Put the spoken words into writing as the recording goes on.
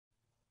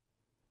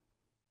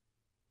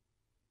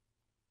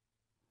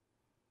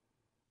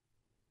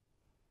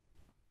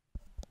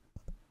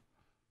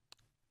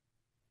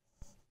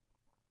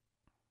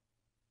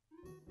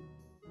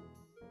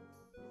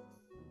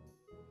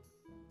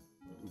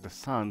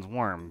sun's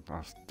warm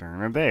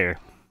during the day.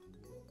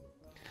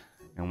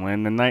 And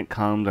when the night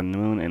comes, the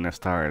moon and the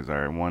stars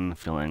are one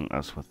filling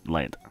us with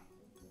light.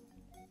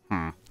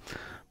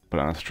 But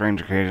on a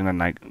strange occasion, the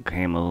night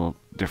came a little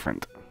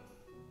different.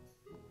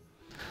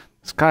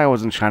 The sky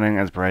wasn't shining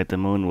as bright, the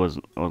moon was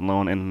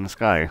alone in the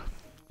sky.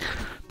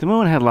 The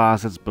moon had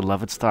lost its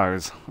beloved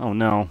stars. Oh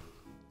no.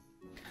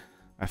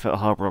 I felt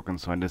heartbroken,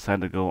 so I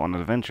decided to go on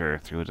an adventure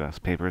through the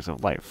pages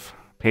of life.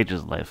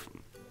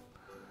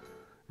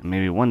 And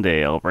maybe one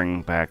day I'll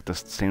bring back the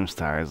same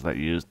stars that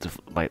used to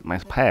light my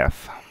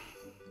path.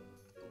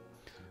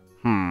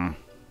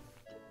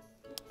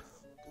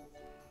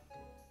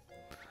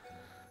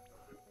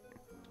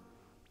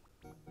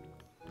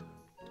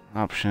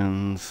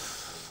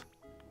 Options.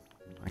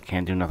 I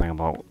can't do nothing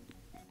about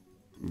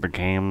the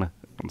game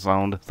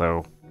sound,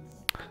 so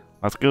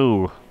let's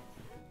go.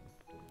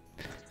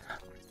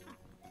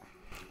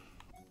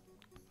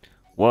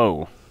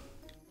 Whoa.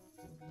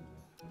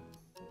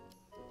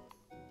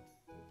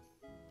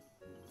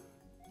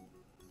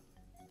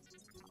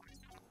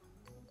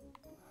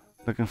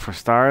 Looking for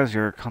stars,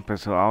 your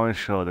compass will always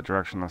show the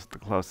direction that's the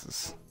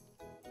closest.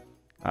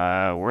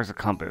 Where's the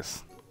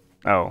compass?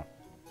 Oh.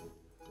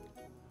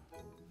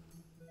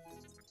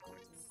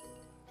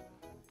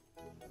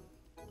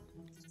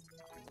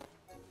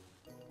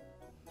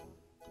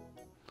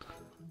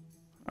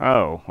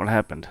 Oh, what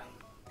happened?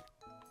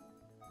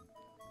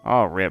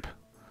 Oh, rip.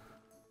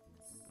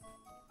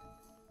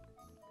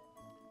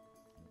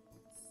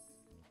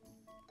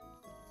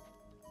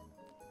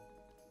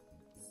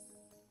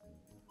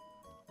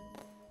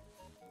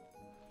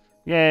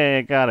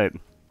 Yay, got it.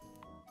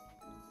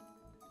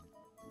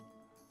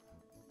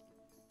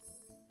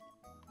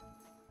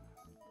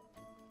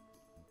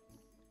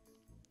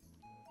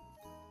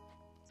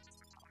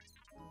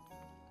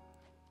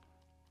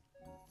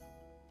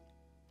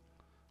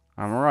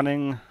 I'm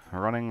running.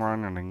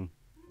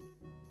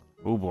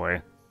 Oh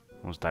boy.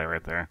 Almost died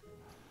right there.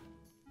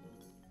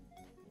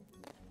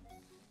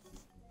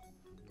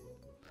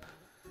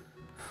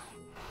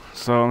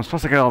 So I'm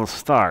supposed to get all the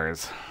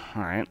stars.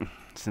 Alright,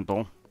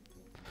 simple.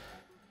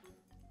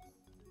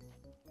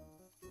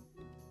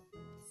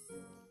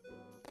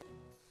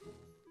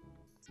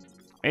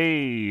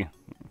 Hey!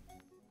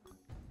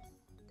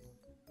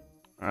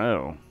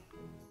 Oh.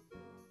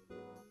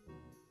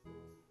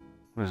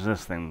 What does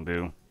this thing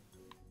do?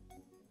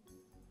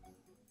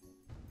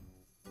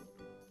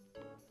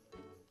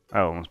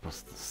 Oh, I'm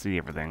supposed to see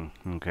everything.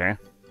 Okay.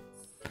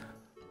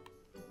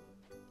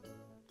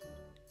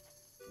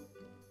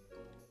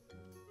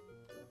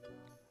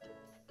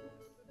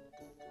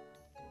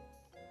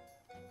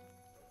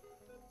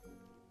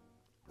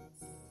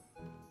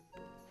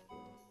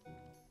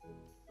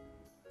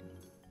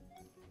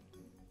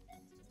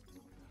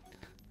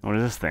 What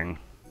is this thing?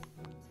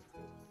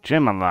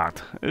 Gem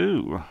unlocked.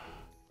 Ooh.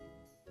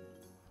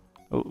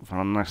 Oh,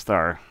 found another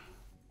star.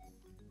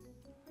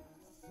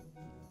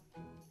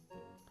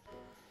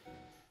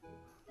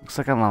 Looks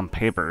like I'm on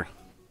paper.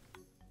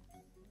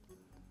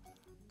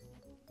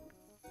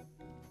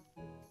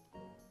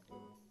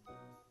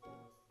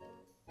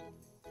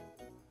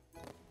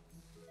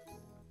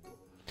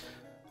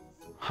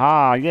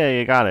 Ha! Yeah,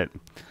 you got it.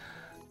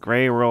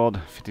 Gray rolled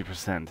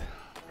 50%.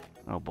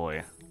 Oh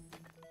boy.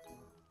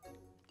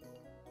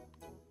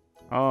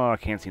 Oh, I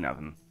can't see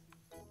nothing.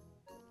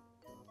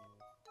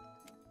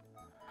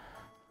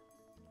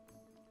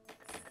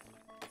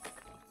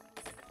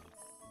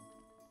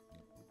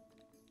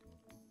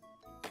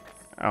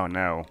 Oh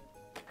no.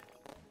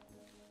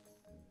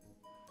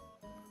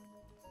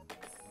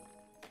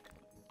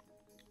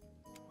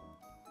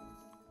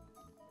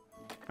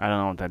 I don't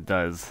know what that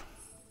does.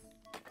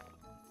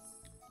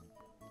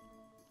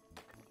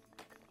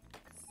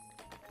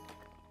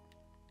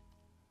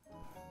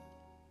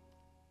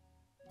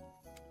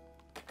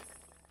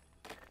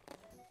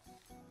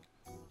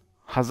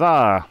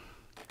 Huzzah!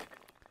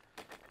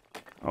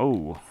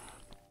 Oh.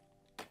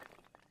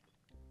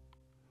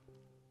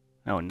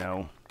 Oh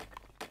no.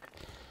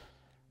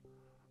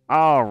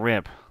 Oh,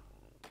 rip.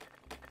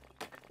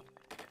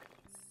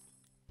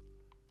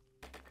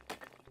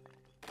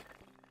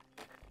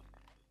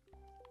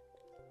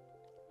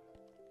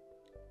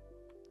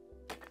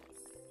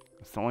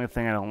 It's the only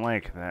thing I don't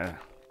like.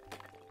 That.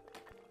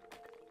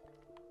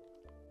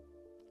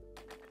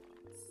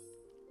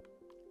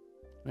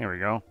 There we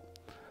go.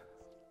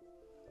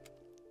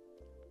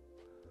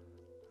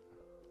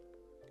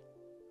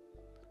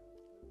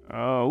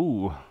 Oh,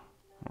 ooh.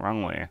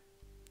 Wrong way.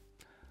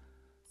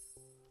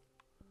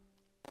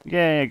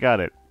 Yay, I got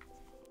it.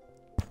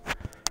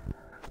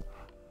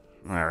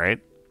 Alright.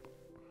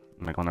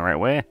 Am I going the right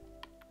way?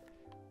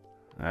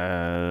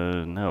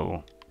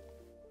 No.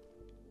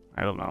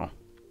 I don't know.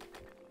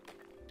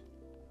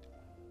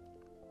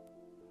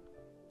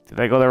 Did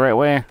I go the right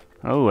way?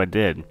 Oh, I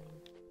did.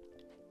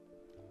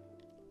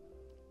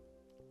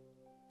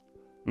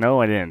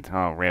 No, I didn't.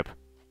 Oh, rip.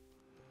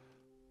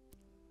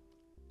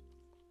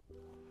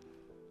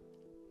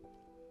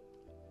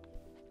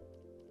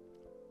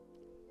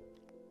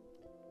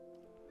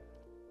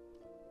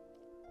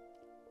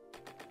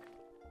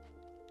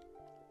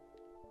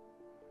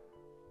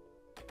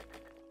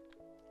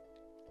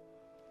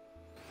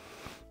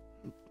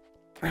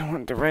 I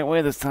went the right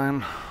way this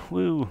time.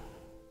 Woo.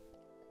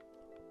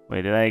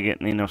 Wait, did I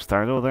get enough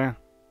stars over there?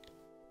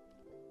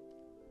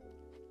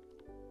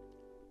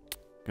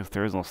 Guess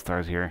there is no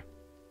stars here.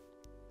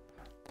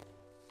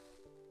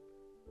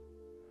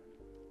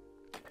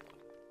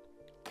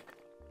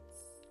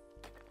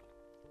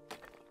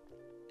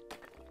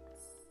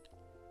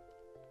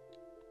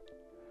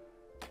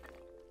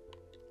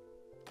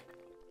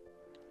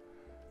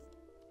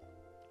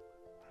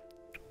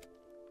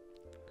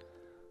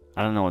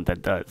 I don't know what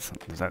that does.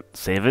 Does that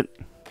save it?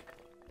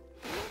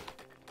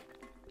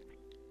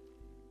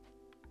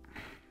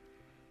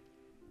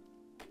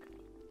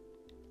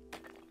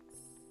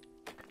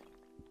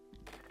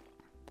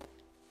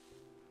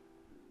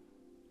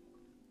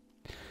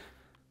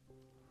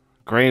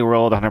 Gray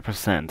rolled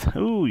 100%.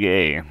 Ooh,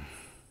 yay.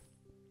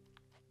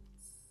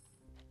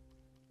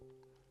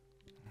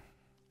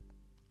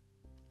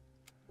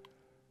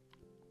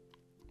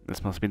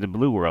 This must be the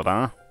blue world,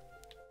 huh?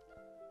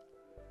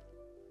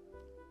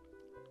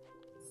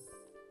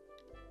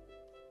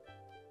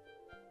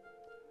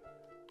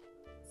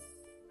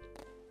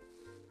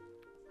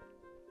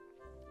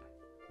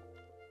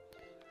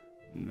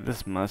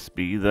 This must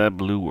be the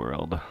blue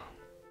world.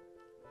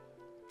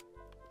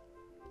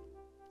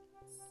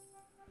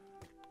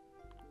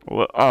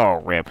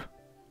 Oh, rip.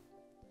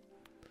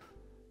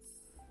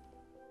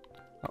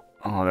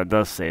 Oh, that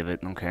does save it.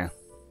 Okay.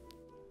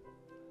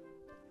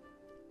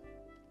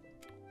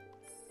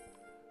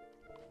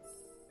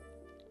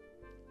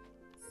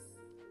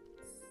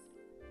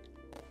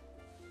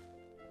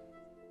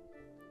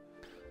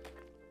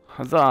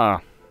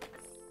 Huzzah!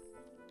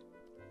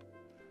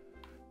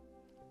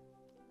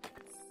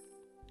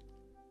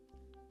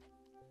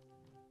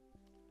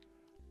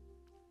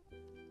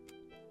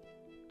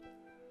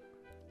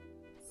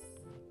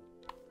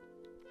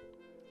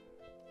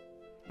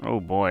 Oh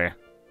boy.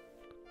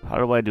 How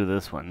do I do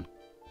this one?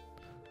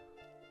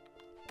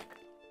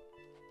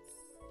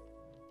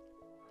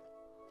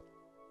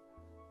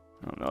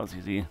 Oh, that was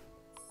easy.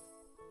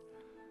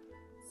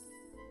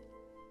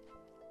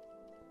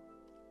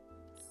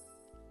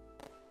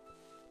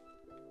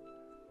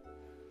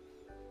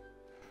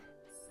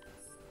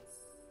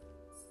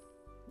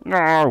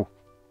 No!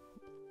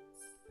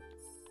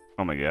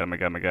 Oh my god, oh my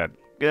god, oh my god.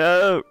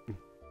 Go!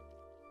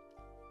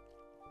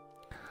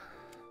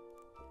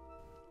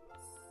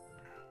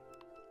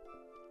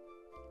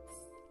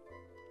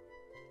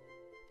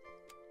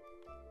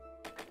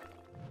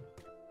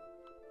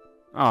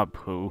 Oh,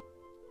 poo.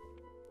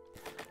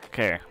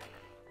 Okay.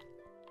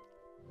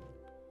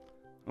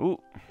 Ooh.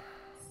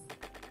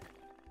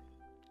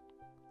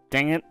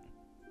 Dang it.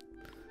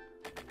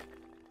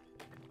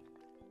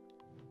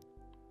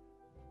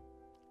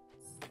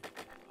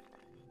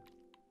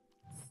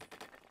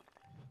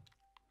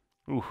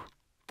 Ooh.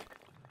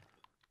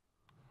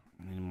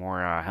 Need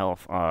more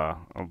health, a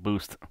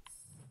boost.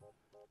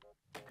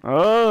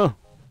 Oh!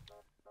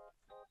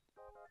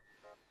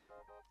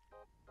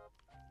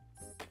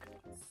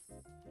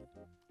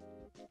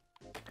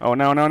 Oh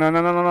no no no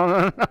no no no no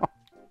no no!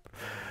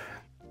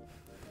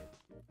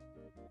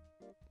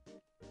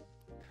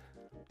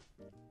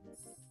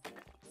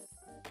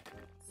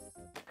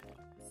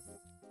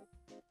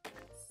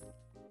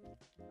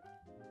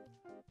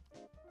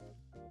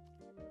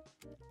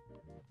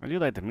 I do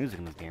like the music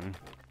in this game.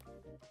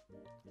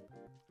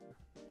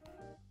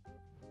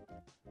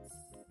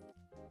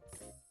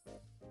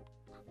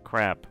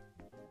 Crap.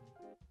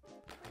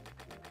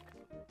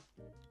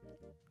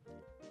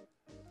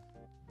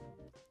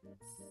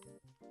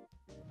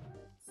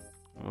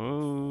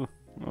 Ooh,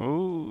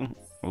 ooh,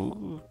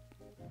 ooh.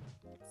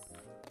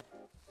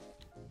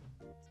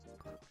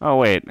 Oh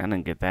wait, I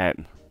didn't get that.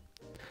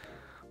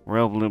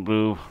 Royal blue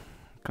blue.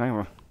 Can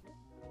I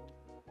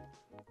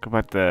go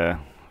back to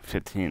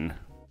 15?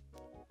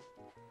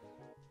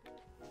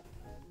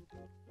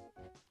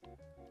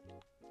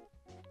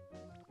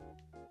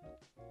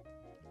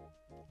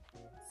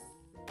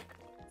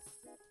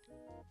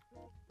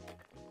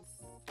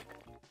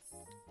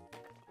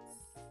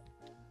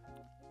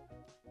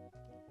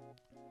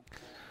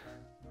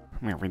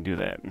 I'm gonna redo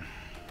that.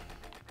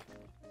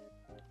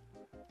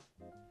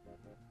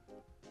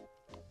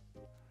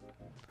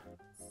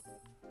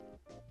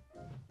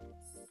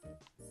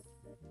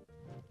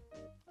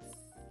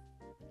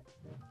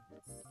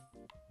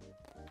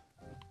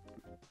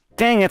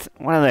 Dang it!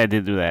 Why did I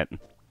do that?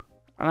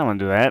 I don't want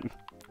to do that.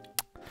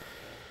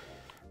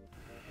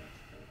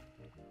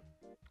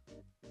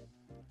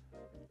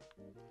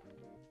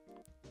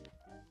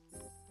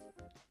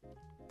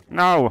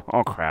 No!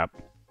 Oh crap.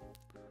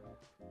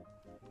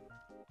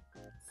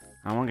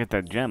 I want to get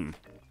that gem.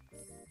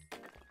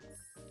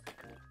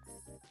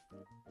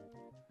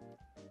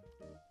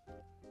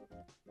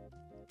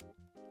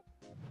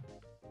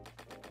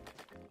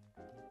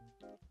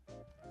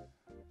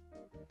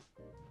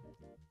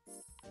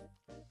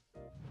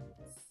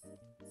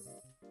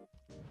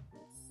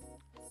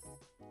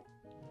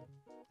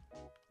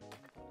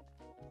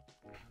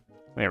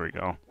 There we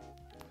go.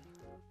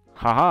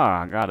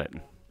 Haha, got it.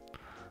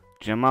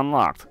 Gym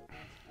unlocked.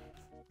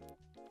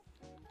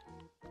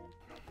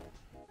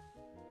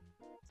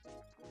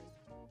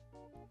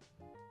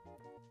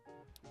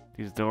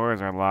 These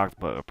doors are locked,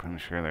 but I'm pretty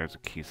sure there's a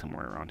key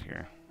somewhere around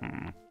here.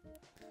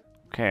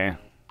 Okay.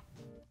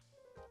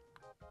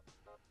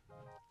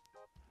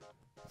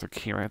 There's a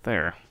key right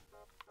there.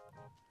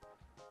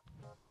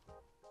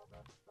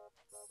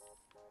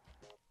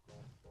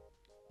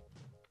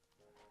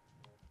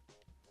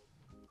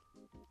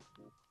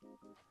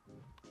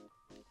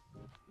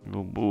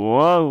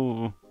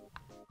 Whoa!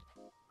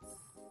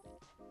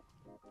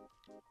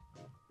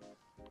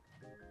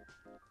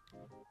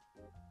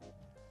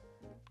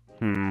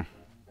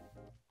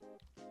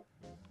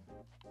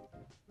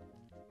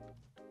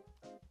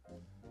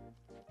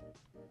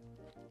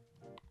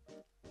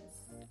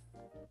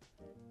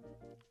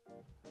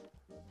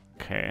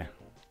 Okay.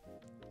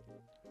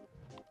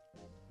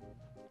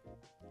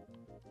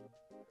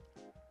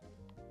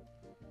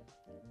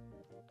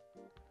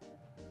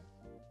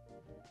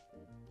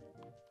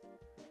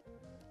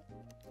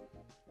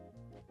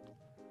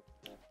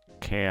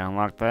 Okay,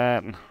 unlock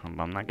that. I'm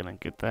not gonna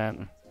get that.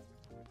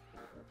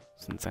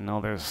 Since I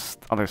know there's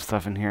other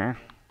stuff in here.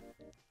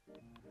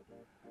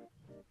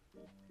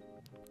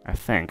 I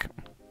think.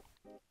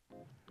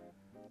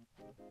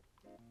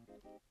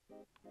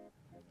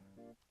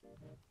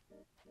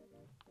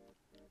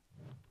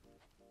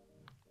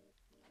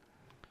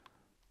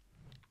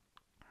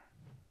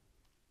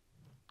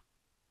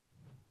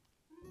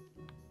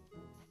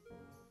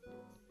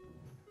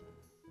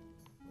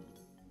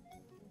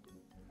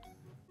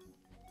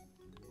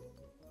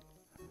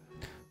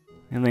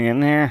 Anything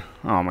in here?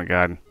 Oh my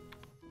god.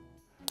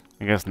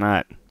 I guess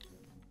not.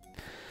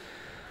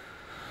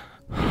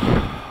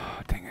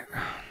 Dang it.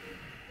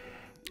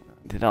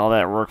 Did all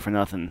that work for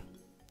nothing.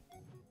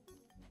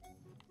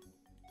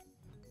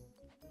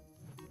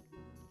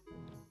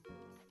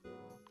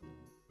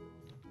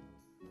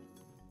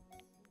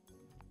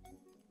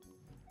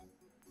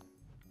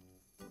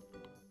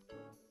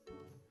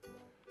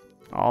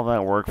 All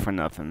that work for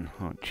nothing.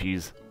 Oh,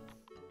 jeez.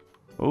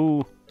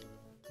 Ooh.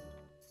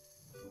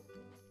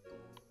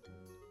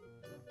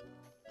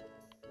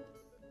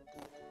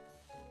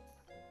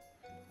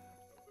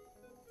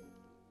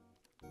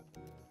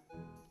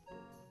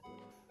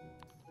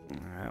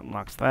 That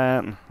unlocks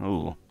that.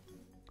 Ooh.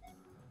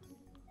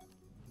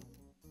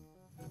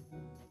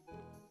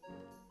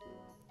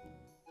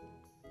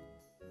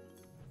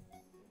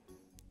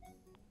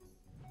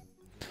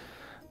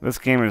 This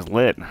game is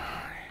lit.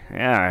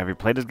 Yeah, have you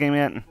played this game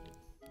yet?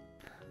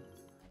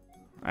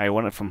 I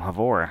won it from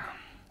Havor.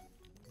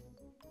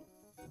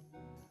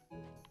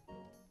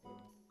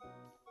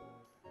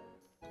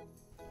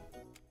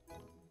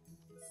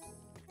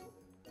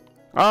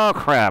 Oh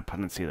crap, I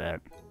didn't see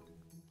that.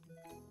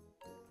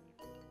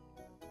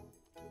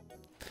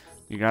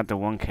 You got the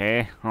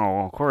 1K?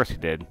 Oh, of course you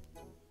did.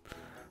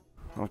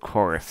 Of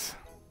course.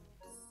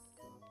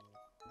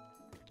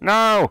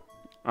 No!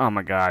 Oh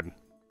my god.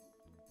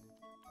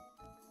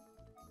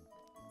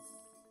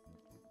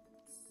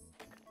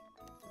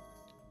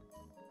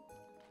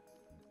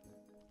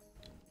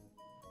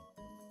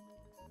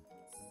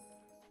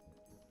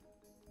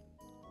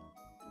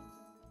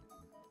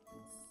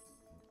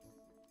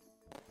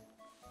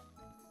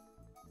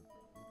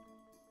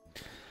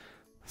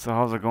 So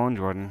how's it going,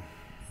 Jordan?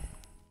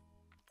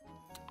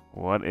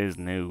 What is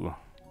new?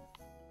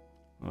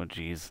 Oh,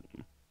 jeez.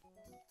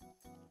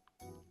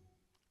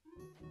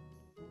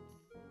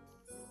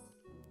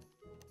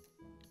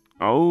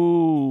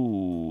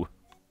 Oh!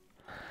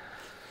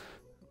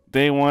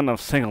 Day 1 of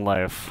single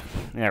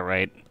life. Yeah,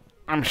 right.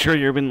 I'm sure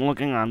you've been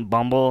looking on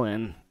Bumble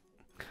and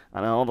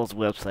on all those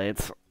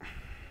websites.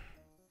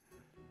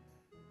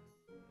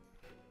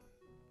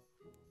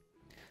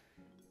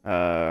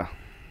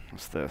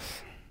 What's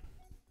this?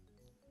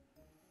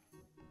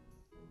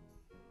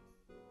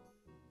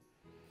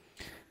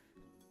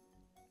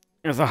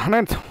 It's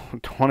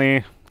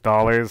 $120.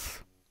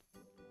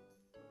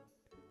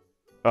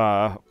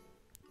 A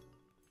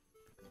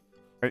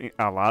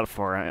lot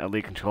for an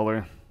Elite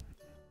controller.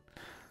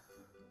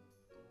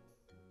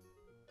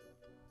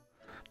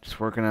 Just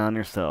working on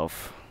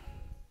yourself.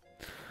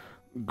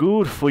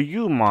 Good for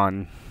you,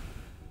 man.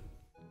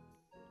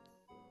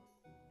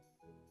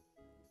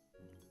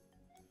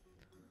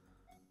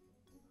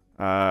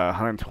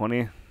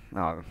 $120?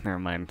 Oh, never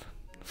mind.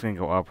 It's gonna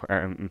go up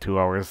in 2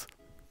 hours.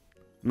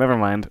 Never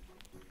mind.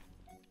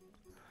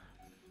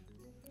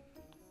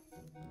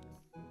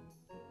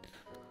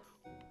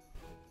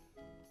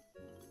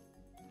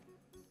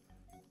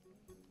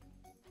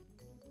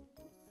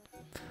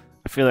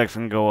 I feel like it's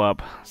gonna go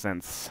up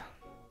since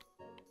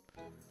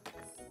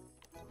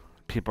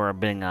people are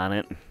bidding on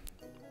it.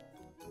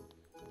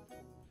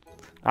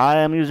 I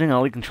am using a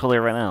Elite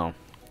controller right now.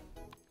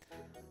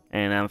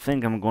 And I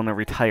think I'm going to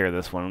retire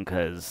this one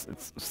because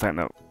it's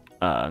starting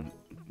to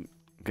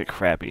get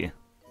crappy.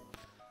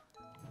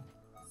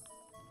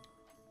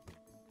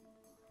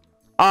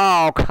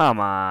 Oh, come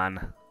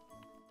on.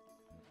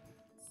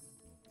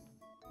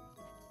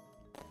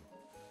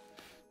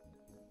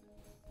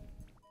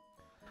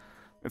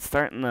 It's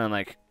starting to,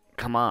 like,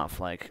 come off.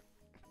 Like,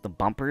 the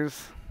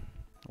bumpers.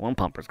 One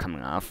bumper's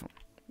coming off.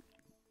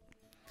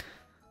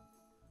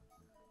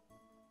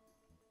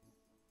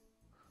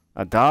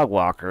 A dog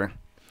walker.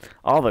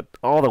 All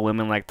the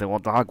women like the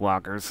dog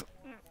walkers.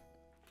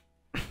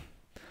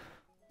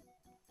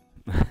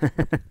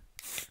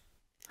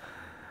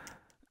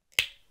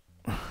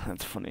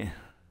 That's funny.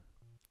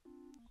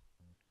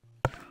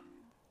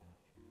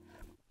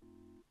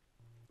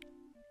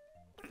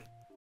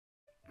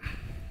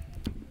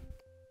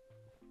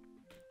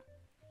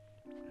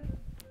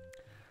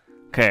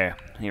 Okay,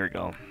 here we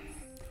go.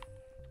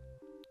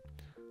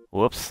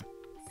 Whoops.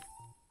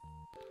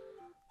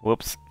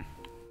 Whoops.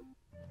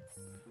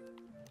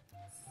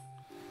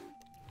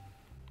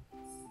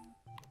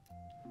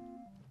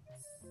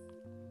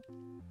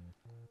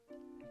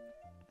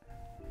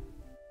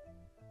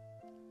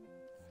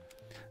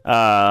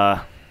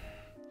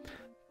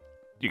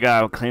 You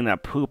gotta clean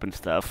that poop and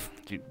stuff.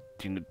 Do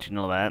you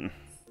know that?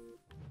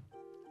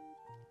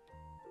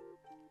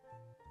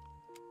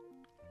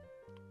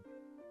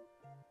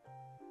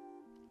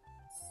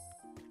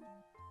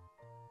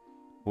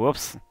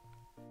 Whoops.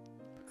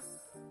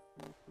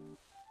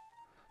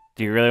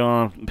 Do you really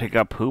want to pick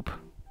up poop?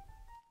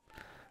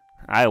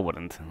 I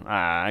wouldn't.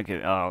 I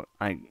could. Oh,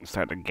 I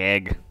start to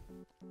gag.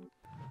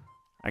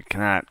 I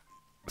cannot.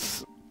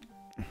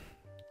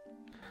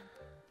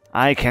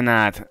 I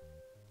cannot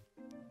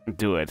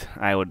do it.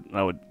 I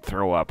would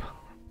throw up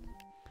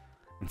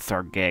and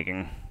start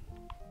gagging.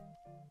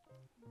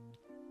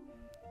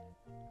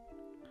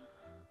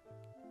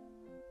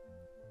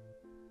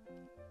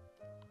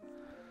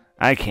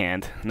 I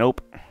can't.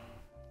 Nope.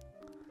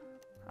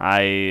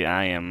 I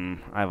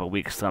have a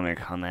weak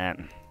stomach on that.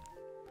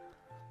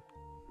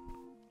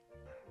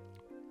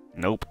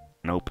 Nope.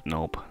 Nope.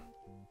 Nope.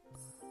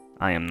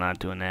 I am not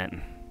doing that.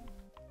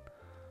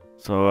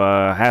 So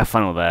have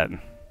fun with that.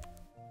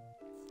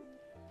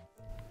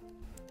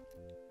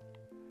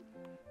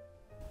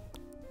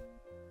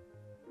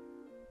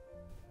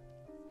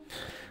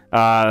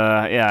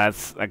 Yeah,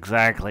 that's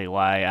exactly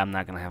why I'm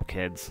not gonna have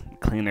kids.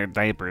 Clean their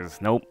diapers.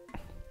 Nope.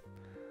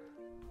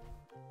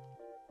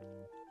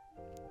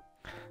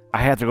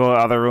 I had to go to the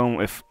other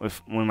room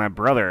when my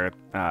brother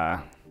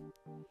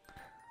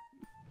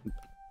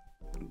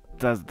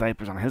does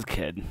diapers on his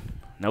kid.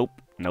 Nope.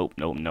 Nope.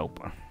 Nope. Nope.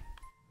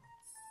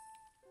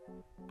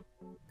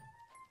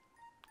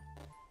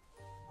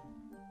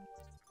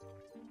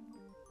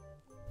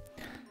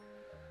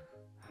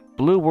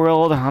 Blue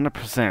world,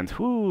 100%.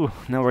 Whoo!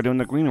 Now we're doing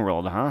the green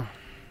world, huh?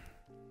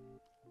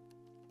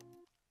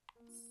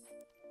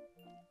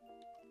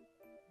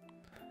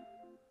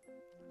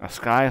 A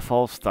sky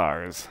full of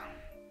stars.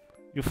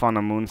 You found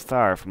a moon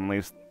star from at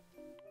least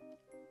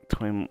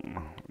 20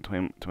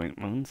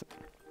 moons?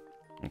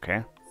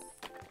 Okay.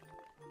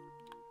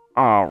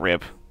 Oh,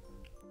 rip.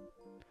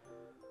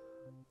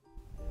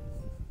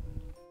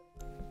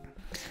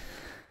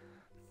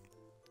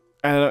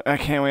 I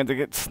can't wait to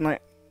get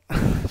sniped.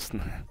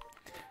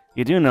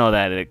 You do know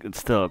that it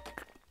still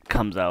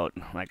comes out,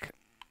 like,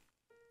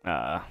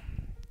 a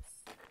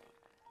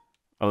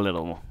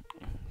little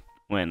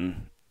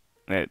when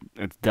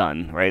it's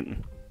done, right?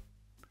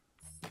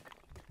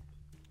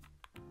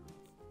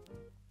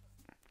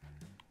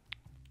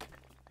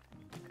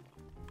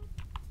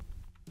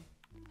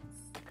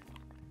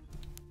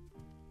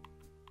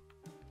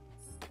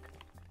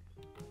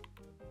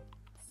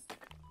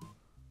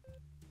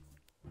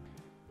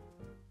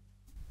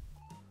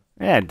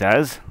 Yeah, it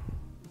does.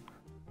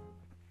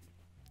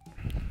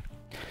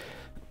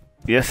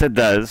 Yes, it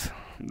does.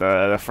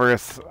 The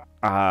first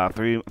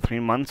 3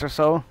 months or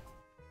so,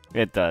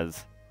 it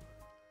does.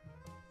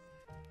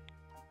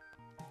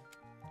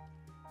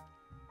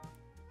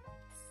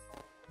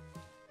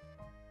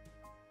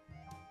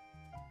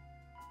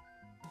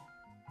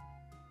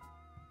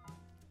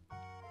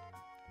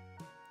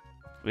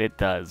 It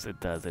does.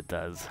 It does. It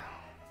does.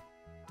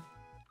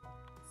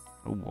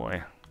 Oh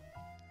boy.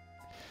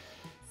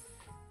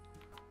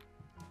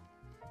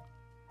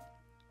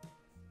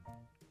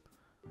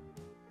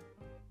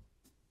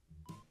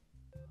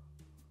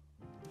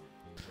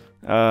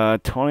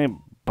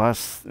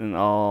 $20 in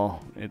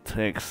all it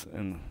takes,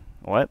 and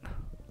what?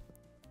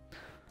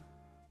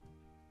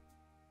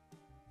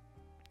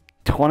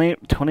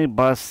 20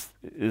 bucks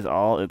is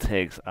all it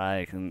takes.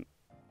 I can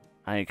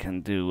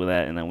do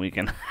that in a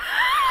weekend.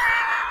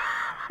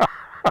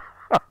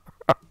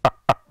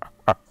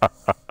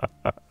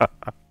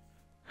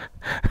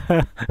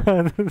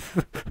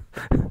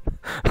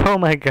 Oh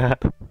my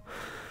god.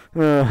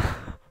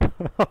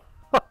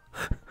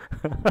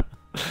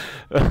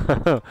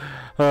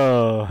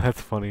 Oh,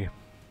 that's funny.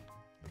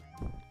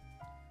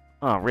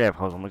 Oh, rip,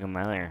 I wasn't looking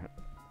there.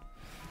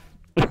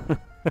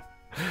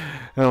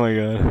 Oh my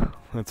god,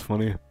 that's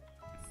funny.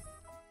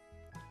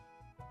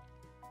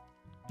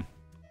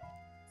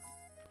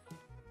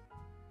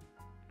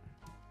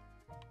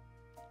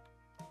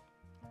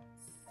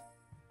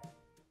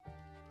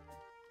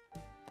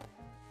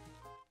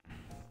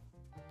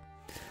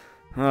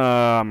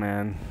 Oh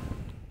man.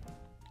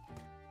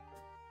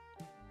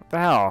 The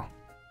hell?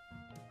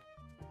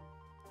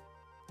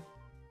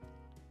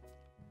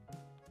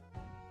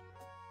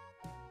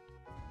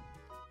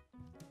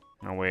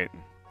 Oh, wait.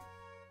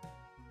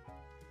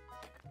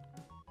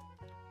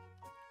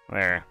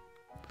 There.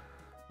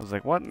 I was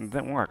like, what? It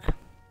didn't work.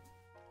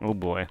 Oh,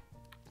 boy.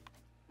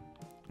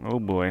 Oh,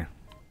 boy.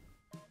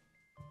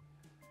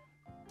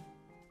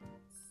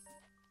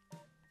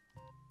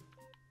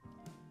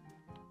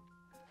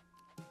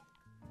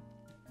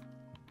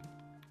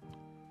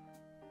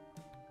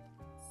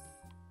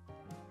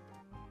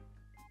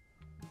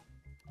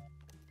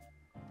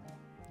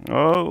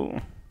 Oh.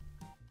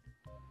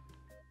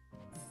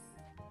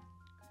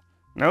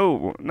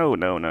 No, no,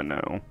 no, no,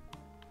 no.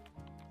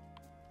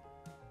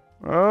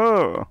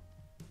 Oh.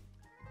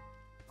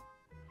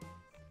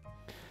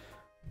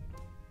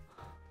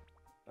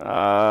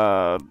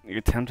 You're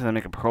attempting to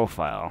make a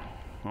profile.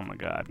 Oh my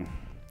god.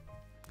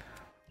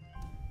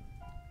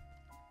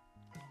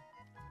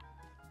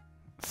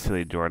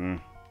 Silly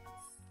Jordan.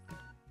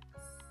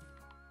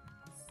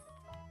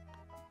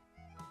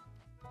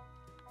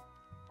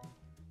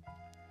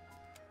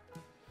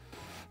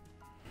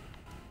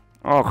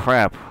 Oh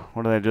crap.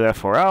 What did I do that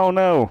for? Oh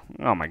no!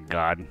 Oh my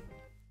god.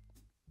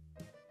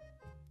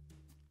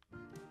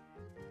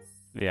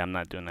 Yeah, I'm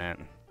not doing that.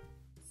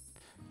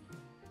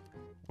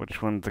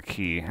 Which one's the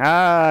key?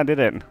 Ah, I did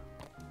it!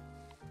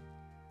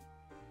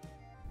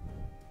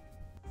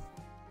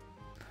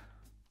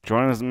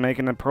 Jordan isn't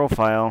making a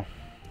profile.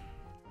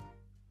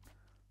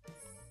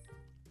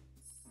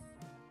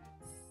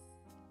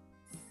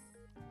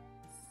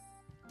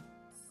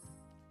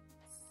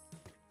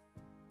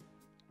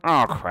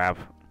 Oh crap.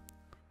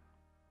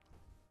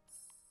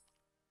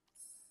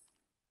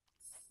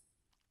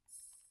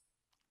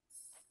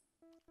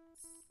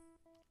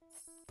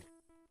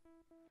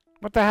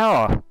 What the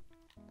hell?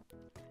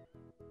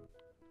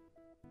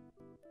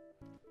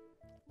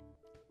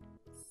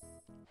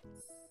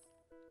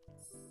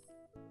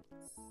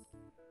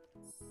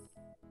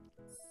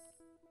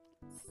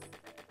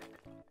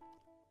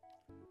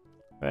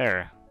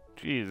 There.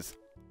 Jeez.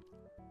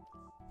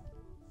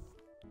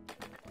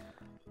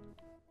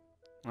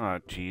 Oh,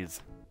 jeez.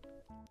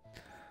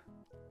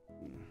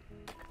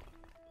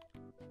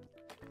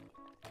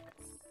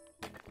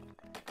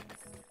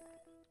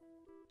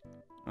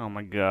 Oh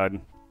my god.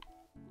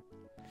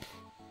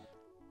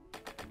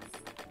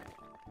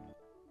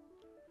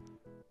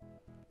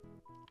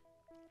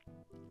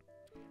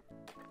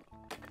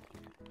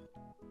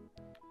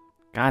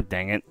 God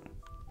dang it.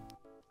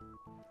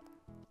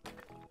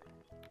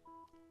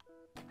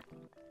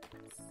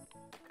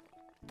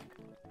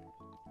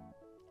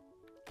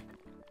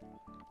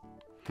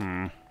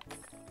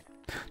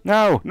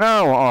 No!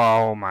 No!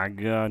 Oh my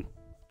god.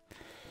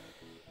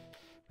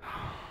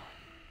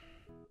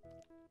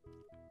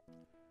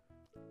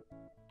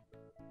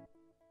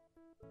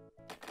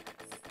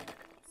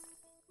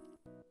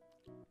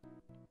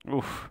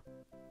 Oof.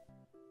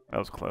 That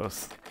was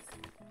close.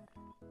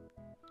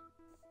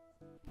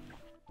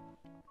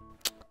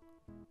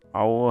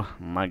 Oh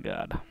my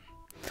god.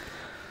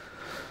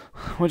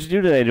 What'd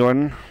you do today,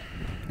 Jordan?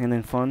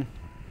 Anything fun?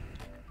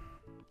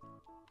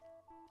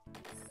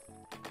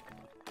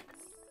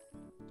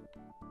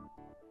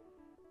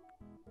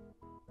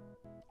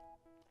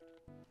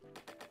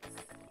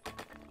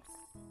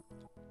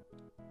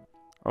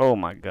 Oh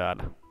my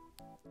god.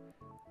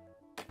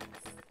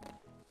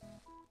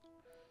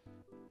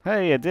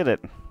 Hey, I did it.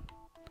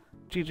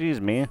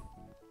 GG's, me.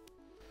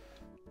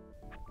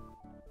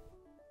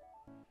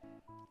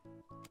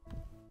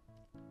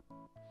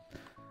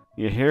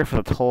 You're here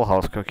for the Toll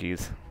House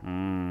cookies.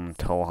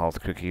 Toll House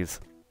cookies.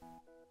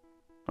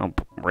 Oh,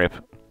 rip.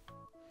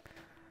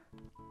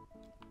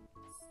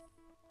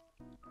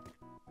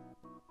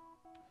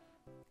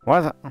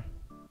 What?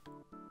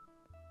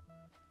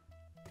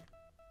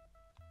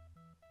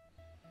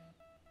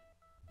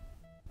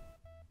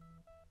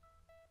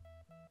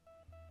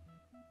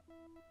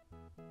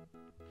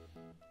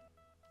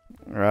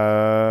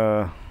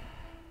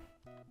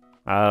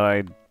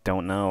 I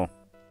don't know.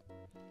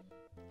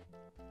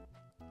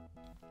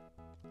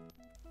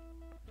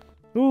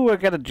 Ooh, I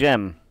got a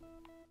gem.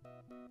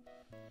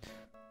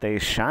 They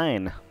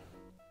shine.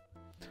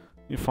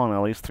 You found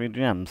at least 3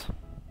 gems.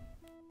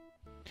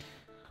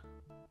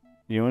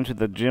 You went to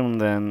the gym,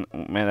 then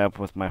met up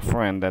with my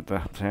friend at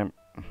the temp.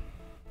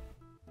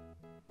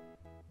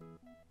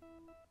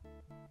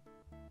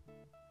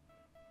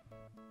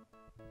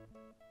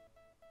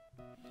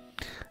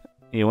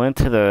 You went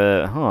to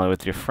the... Oh,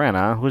 with your friend,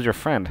 huh? Who's your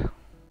friend?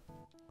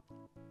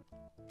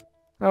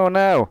 Oh,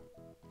 no!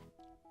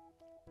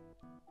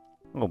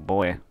 Oh,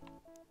 boy.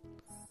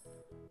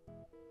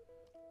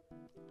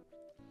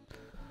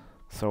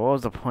 So what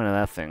was the point of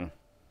that thing?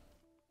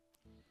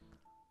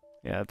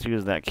 Yeah, let's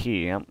use that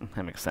key. Yep,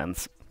 that makes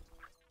sense.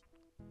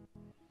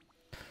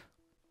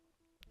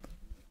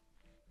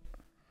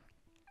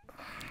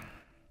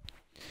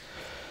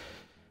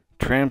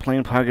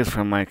 Trampoline park is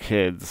for my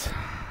kids.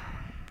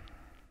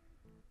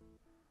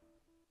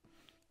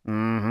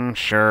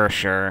 Sure.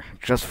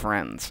 Just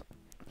friends.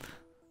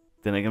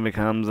 Then it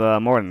becomes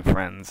more than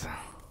friends.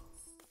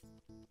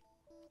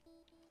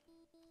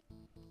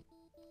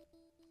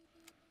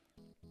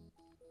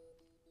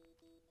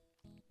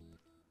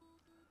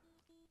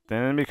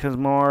 Then it becomes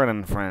more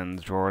than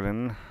friends,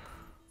 Jordan.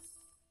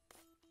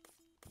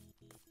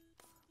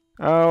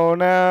 Oh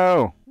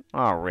no!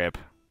 Oh, rip.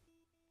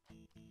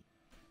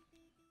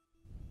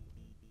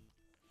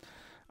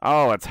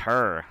 Oh, it's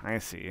her. I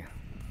see.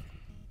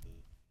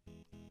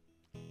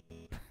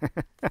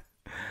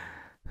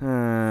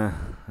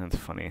 That's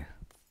funny.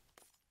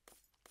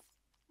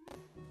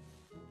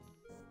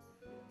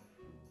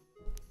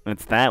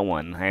 It's that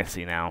one. I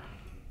see now.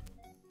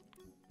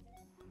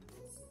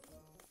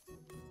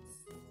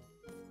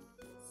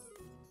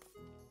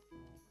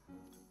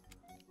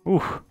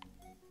 Ooh.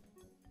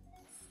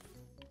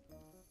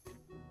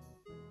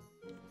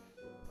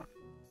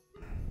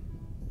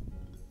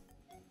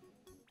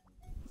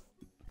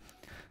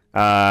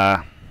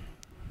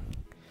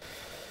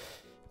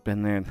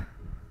 Been there.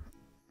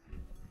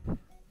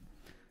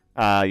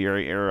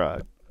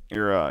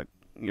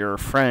 Your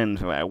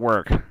friend at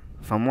work,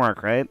 from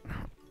work, right?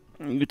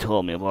 You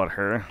told me about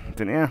her,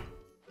 didn't you?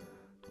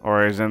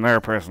 Or is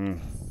another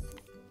person?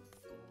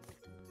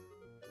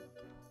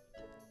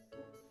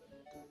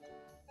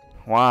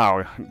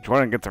 Wow,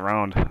 Jordan gets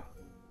around.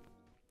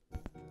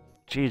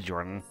 Jeez,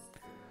 Jordan.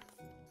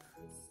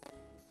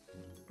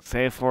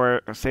 Save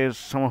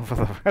someone for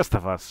the rest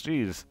of us.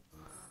 Jeez.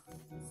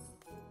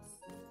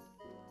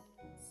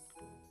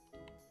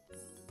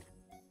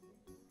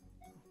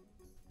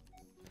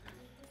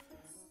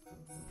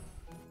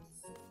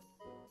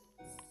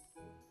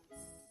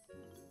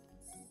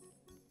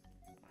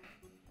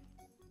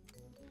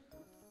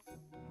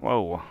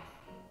 Whoa.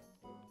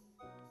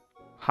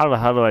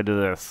 How do I do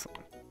this?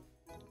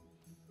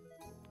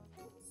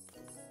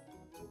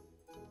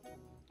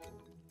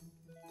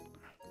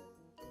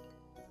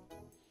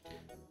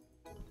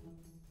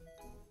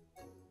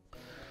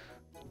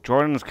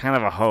 Jordan's kind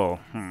of a hoe.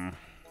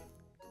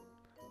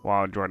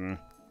 Wow, Jordan.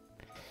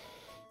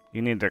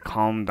 You need to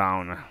calm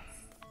down.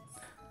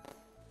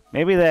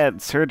 Maybe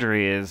that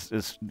surgery is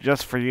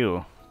just for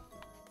you.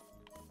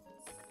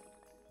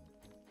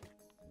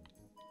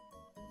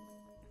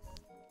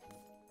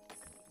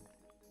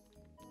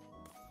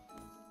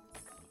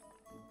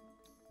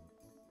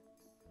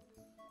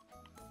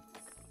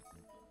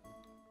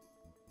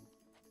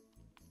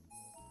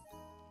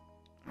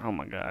 Oh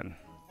my god.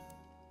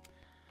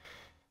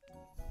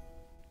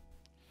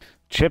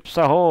 Chips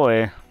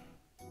ahoy!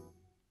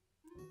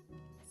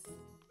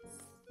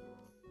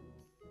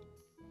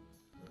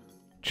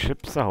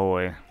 Chips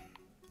ahoy.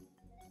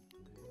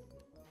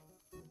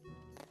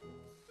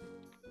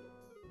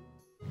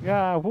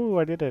 Yeah, woo,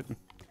 I did it.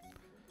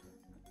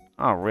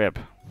 Oh, rip.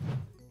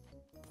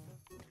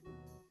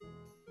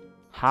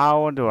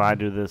 How do I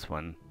do this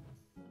one?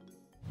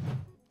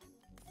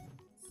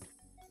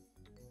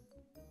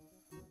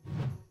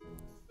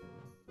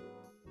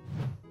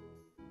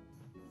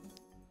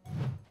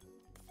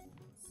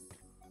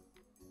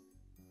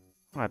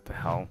 What the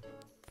hell?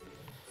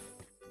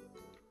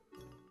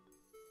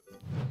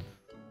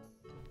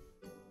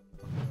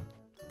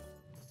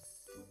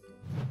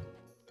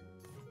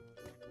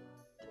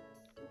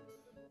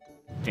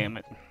 Damn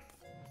it.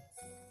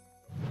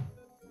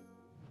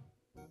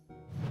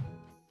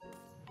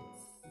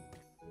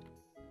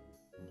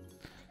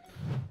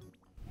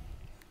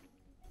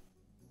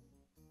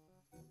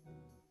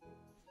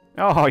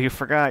 Oh, you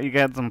forgot you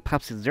got some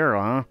Pepsi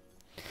Zero, huh?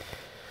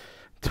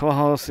 Toll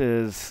House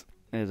is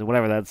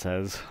whatever that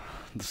says.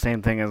 The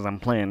same thing as I'm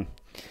playing.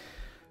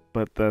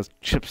 But the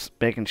chips,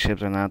 bacon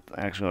chips, are not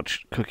actual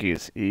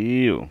cookies.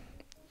 Ew.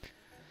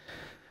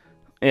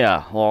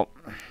 Yeah, well,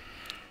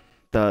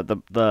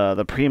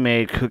 the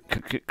pre-made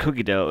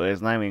cookie dough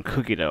is not even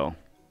cookie dough.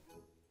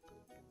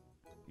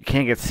 You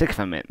can't get sick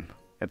from it.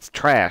 It's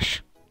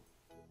trash.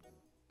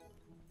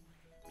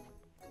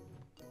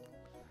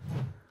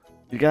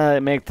 You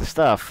gotta make the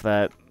stuff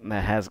that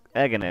has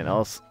egg in it.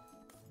 Else,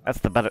 that's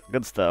the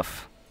good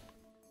stuff.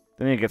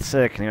 Then you get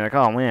sick and you're like,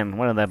 oh man,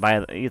 why did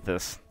I eat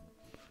this?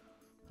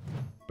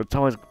 But it's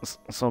always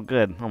so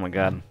good. Oh my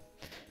god.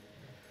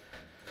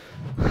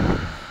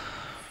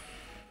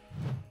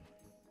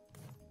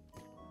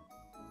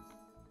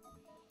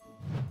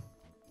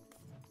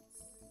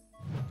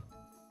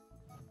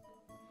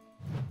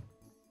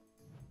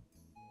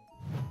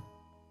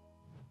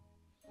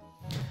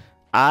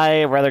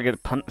 I rather get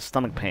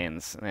stomach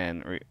pains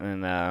and be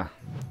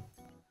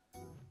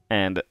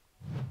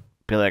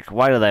like,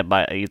 why did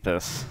I eat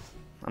this?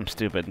 I'm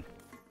stupid.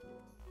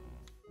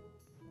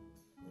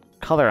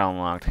 Color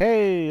unlocked.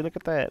 Hey, look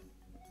at that.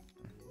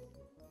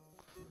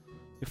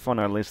 You found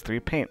at least 3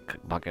 paint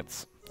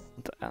buckets.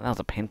 That was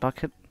a paint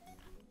bucket?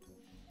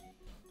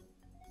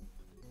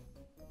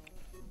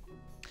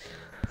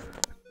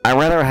 I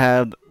rather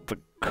have the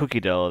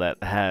cookie dough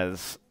that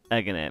has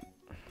egg in it.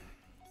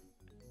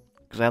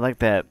 Because I like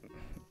that.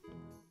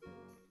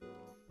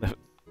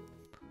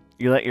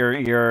 You let you're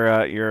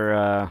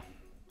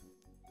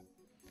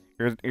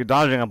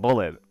dodging a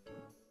bullet.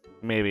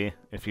 Maybe,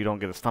 if you don't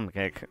get a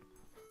stomachache.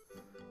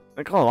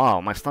 Like, oh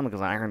wow, my stomach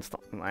is an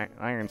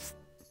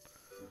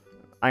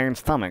iron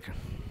stomach.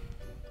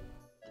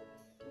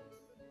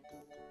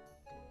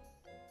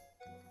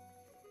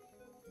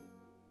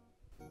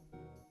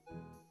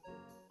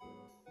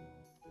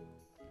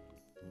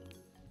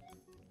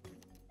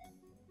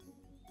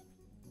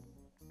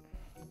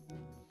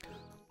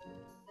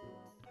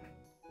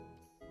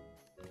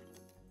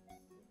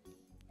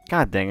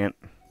 God dang it.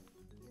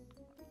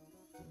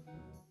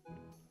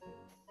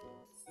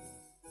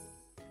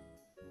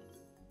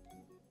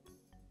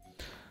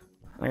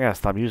 I gotta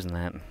stop using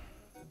that.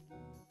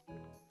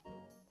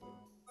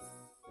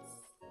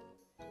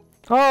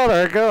 Oh,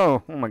 there we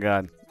go! Oh my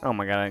god. Oh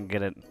my god, I didn't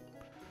get it.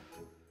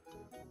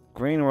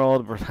 Green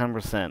rolled for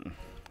 10%.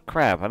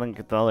 Crap, I didn't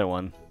get the other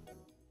one.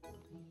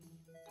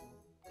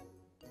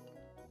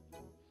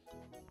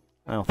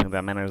 I don't think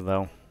that matters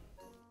though.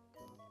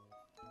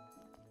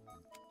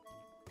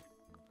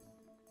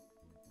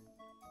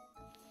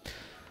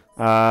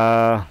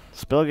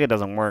 Spillgate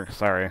doesn't work,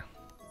 sorry.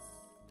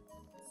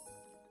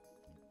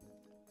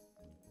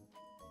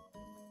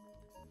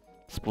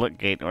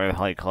 Splitgate, or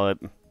how you call it.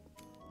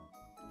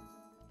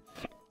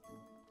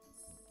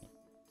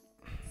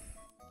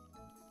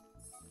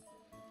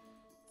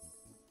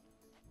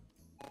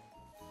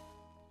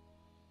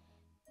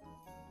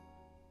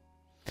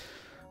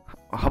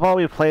 How about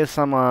we play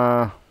some,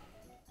 what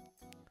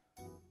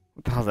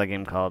the hell's that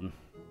game called?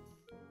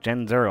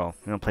 Gen Zero.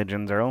 You wanna play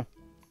Gen Zero?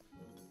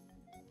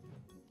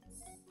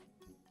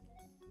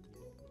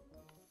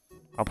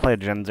 I'll play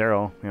Gen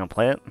Zero. You wanna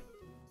play it?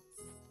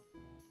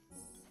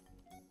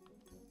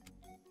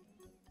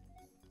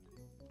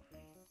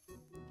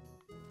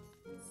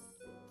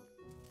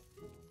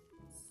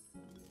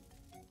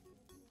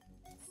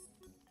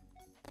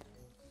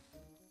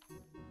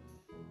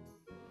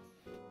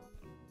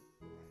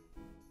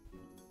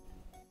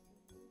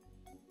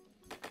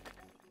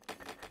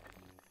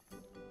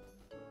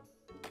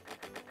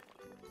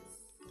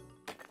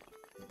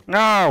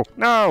 No!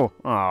 No!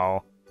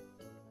 Oh.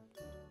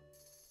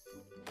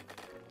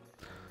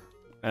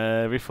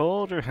 Every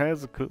folder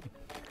has a cool.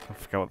 I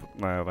forgot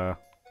what the.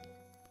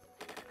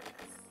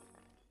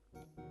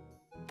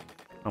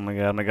 Oh my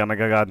god, oh my god, oh my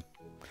god.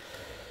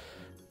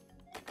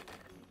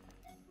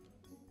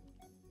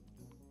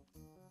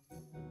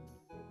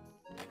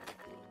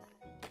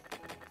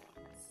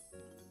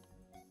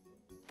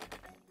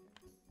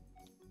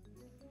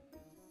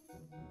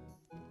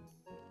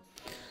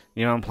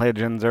 You don't play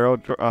Gen Zero?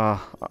 What the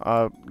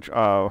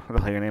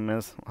hell your name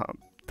is?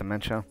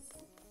 Dementia?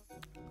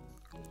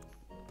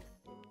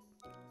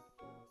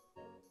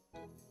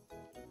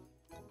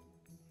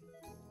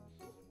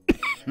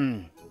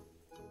 Hmm.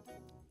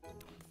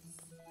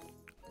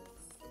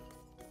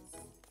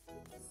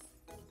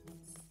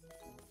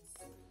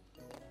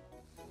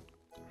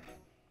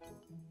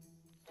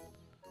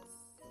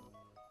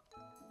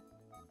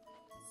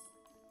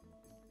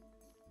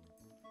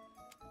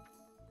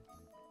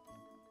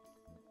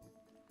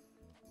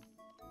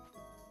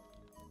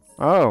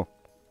 Oh.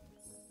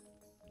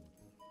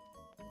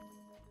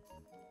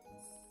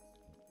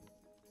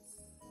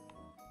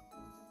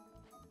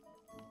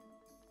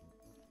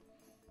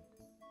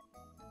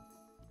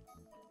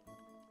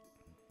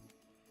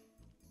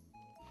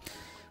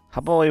 How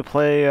about we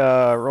play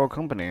Roll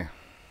Company?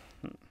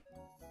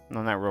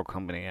 No, not Roll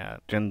Company,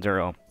 Gen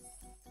Zero.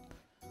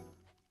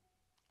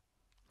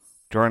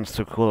 Jordan's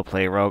too cool to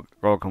play Roll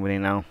Company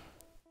now.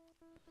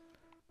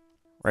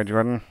 Right,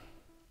 Jordan?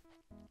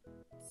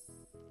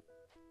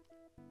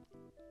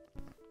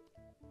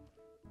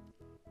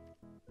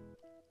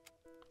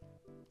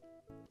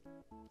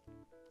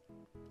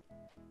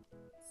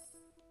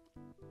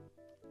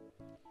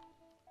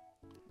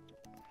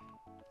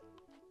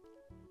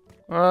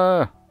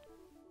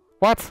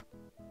 What?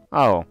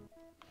 Oh.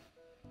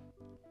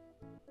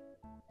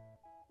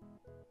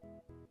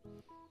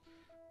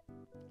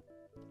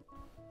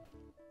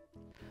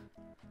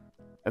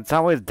 It's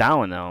always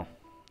down though.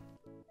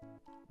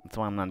 That's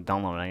why I'm not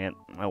downloading it.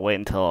 I'll wait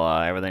until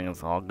everything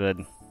is all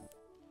good.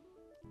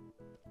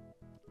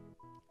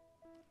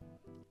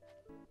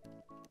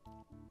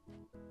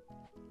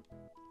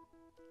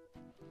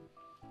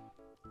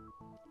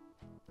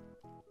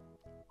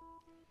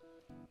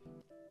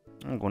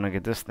 I'm gonna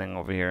get this thing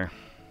over here.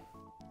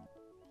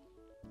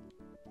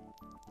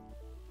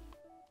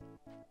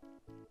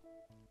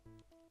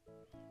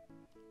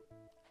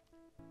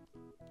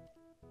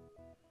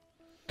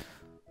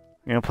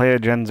 You gonna play a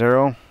Gen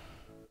Zero?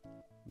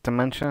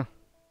 Dementia?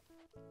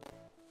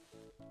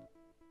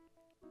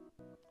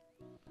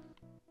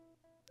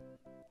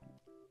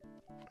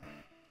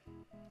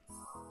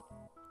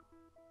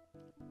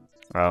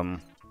 How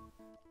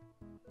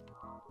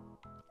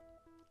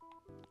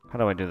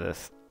do I do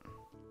this?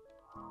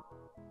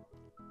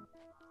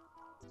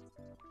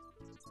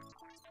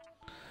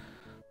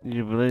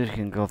 You believe you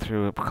can go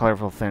through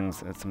colorful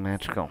things. It's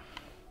magical.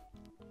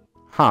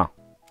 Huh.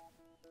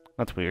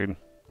 That's weird.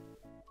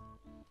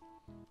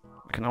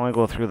 I can only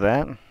go through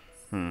that?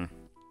 Hmm.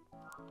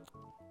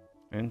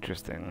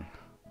 Interesting.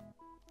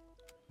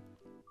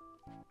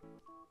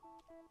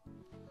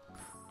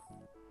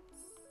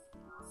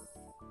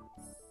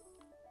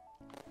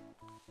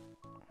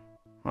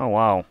 Oh,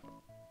 wow.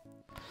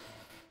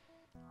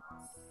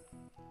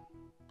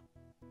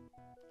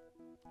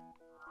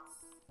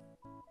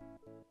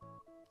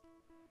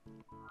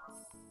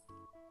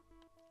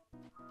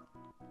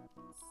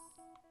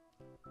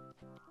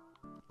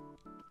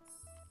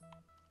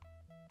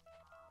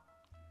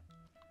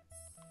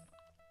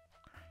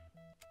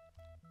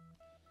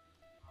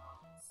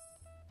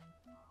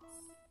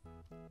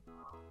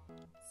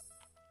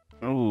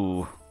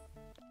 Ooh.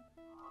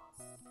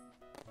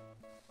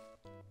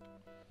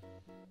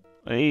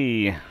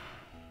 Hey.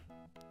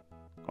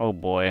 Oh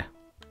boy.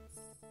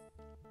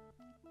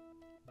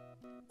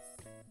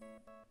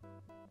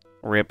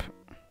 Rip.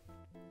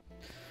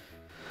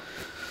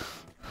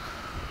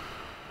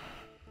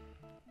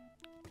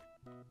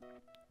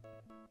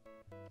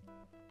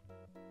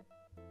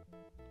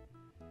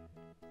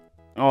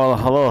 Oh,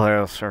 hello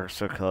there,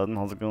 Sir Cullen.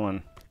 How's it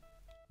going?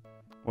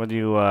 What are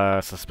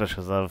you,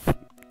 suspicious of?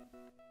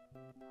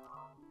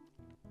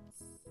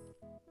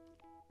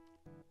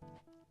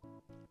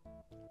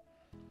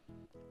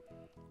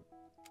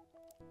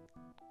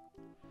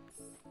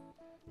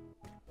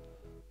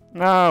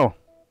 No!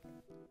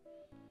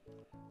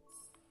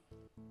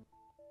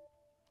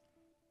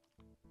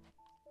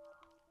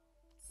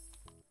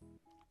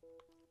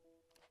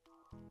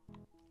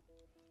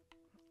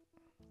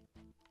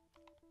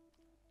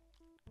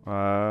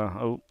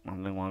 Oh, I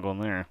didn't want to go in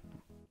there.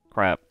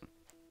 Crap.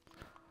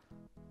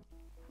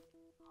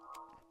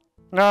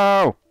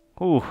 No!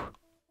 Ooh.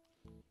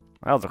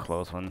 That was a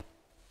close one.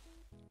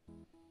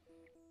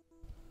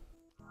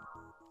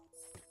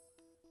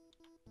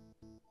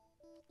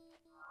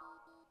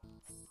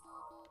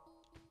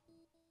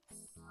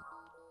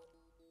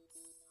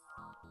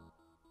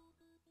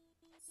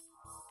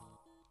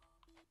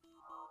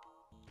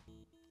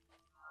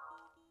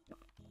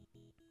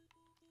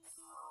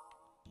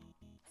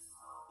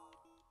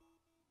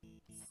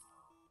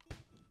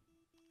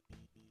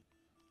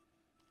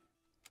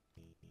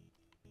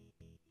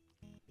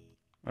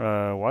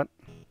 What?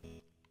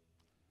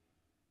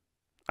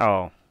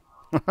 Oh.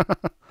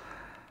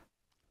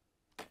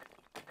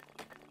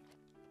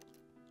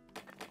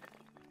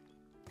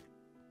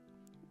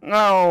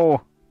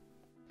 No!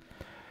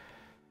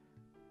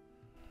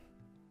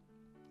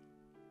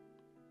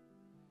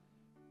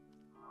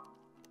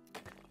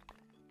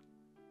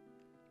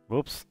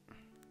 Whoops.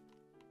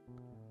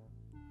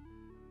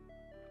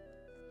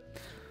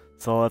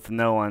 So let's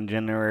know on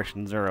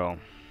Generation Zero.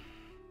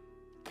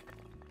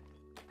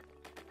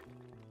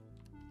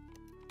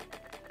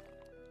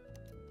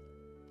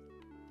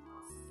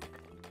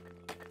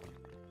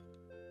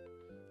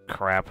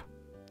 Crap.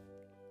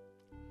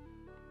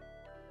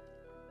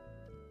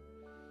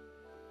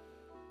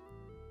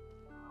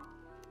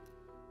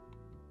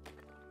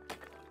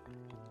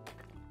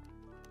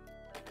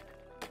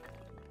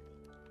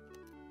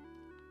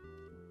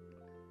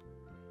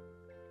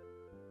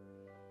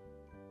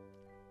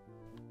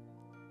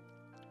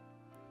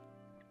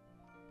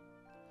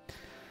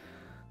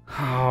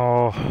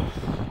 Oh,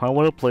 I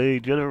want to play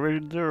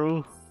Generation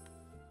Zero.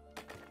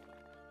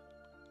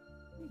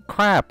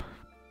 Crap.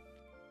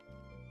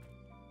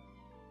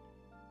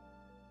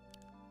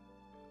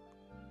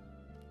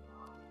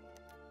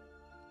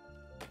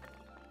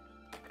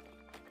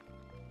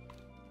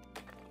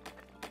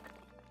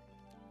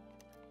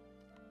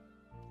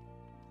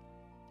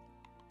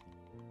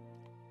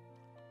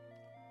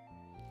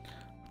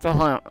 What the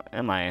hell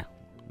am I?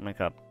 Make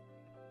up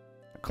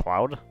a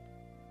cloud?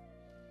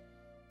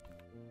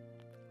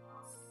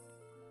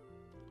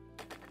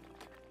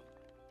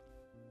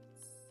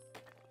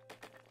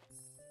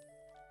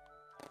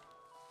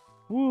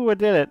 Woo, I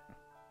did it.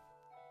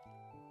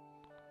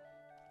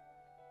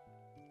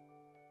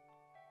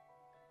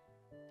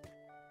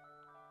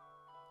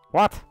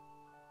 What?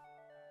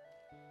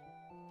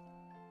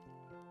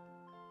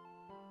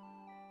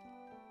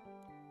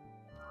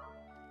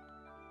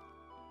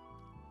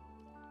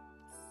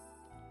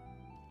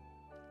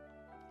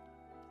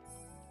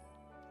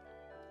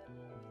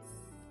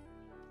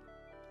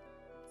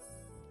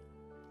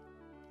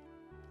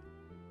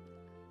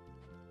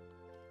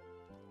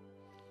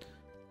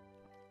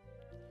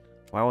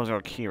 Why was there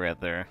a key right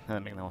there?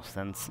 That makes no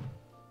sense.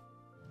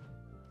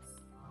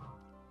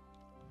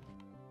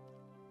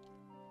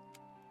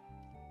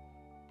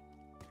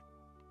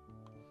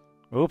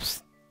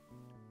 Oops.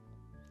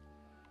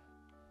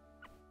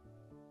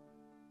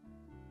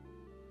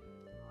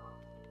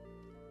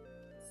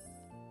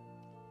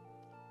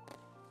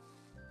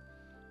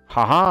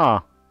 Haha!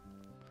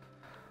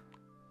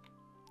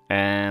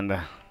 And...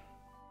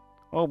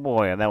 oh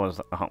boy, that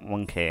was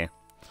 1K.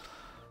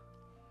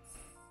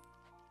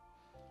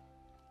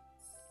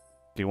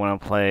 Do you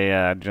want to play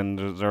Gen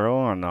Zero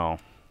or no?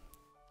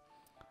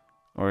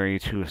 Or are you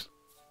too...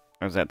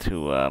 or is that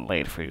too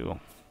late for you?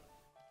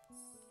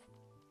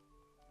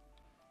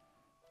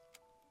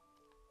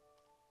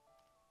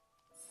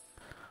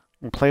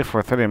 We play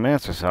for 30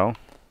 minutes or so.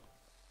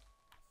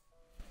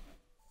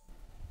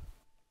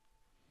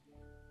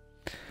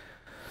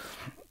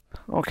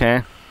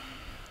 Okay.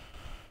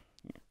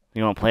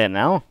 You want to play it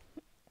now?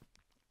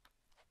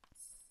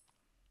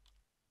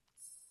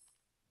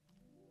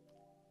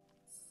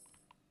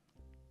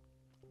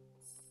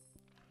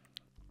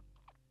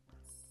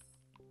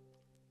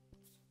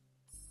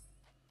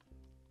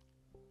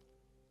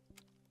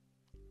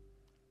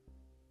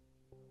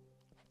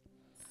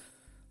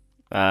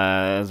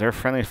 Is there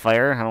friendly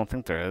fire? I don't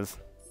think there is.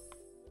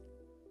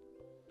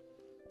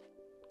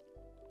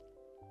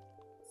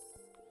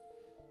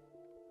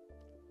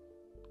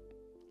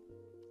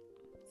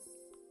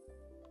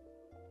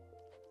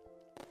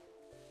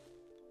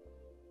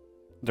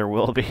 There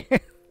will be.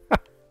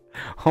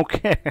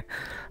 Okay.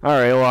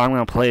 Alright, well, I'm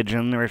gonna play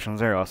Generation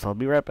Zero, so I'll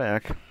be right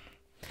back.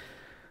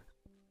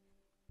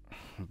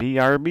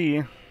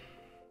 BRB.